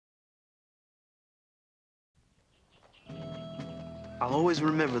I'll always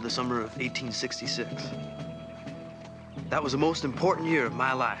remember the summer of 1866. That was the most important year of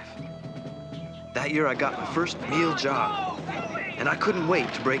my life. That year I got my first real job, and I couldn't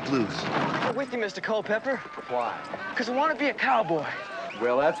wait to break loose. I'm with you, Mr. Culpepper. Why? Because I want to be a cowboy.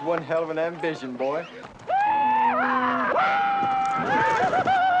 Well, that's one hell of an ambition, boy.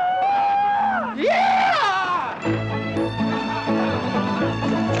 Yeah!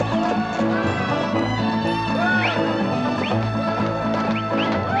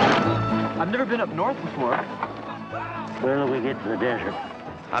 I've never been up north before. Where till we get to the desert?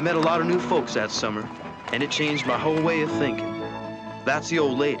 I met a lot of new folks that summer, and it changed my whole way of thinking. That's the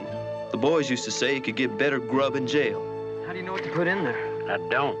old lady. The boys used to say you could get better grub in jail. How do you know what to put in there? I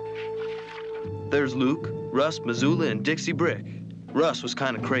don't. There's Luke, Russ, Missoula, and Dixie Brick. Russ was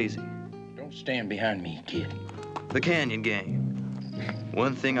kind of crazy. Don't stand behind me, kid. The Canyon Gang.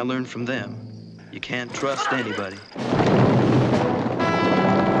 One thing I learned from them, you can't trust anybody.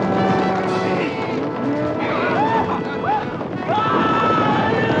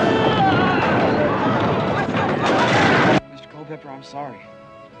 Mr. Culpepper, I'm sorry.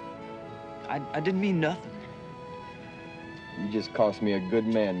 I didn't mean nothing. You just cost me a good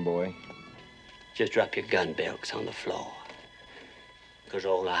man, boy. Just drop your gun belts on the floor. Because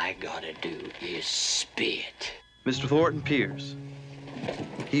all I gotta do is spit. Mr. Thornton Pierce.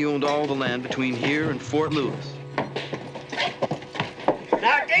 He owned all the land between here and Fort Lewis.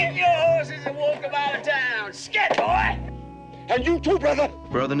 Now get your horses and walk them out of town. Sket, boy! And you too, brother!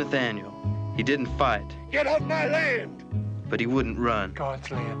 Brother Nathaniel. He didn't fight, Get off my land! but he wouldn't run.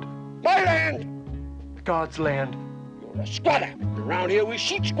 God's land. My land! God's land. You're a squatter. Around here, we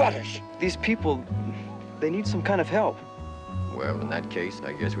shoot squatters. These people, they need some kind of help. Well, in that case,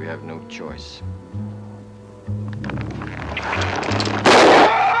 I guess we have no choice.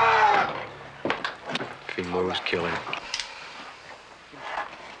 If he moves, kill him.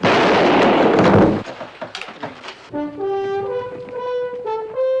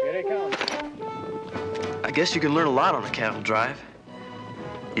 Here they come. I guess you can learn a lot on a cattle drive,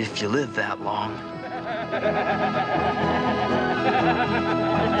 if you live that long.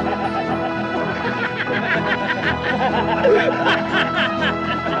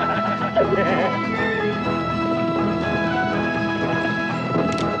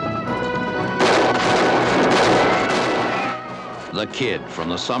 The kid from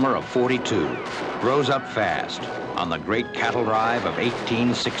the summer of '42 grows up fast on the great cattle drive of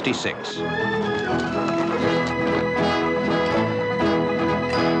 1866.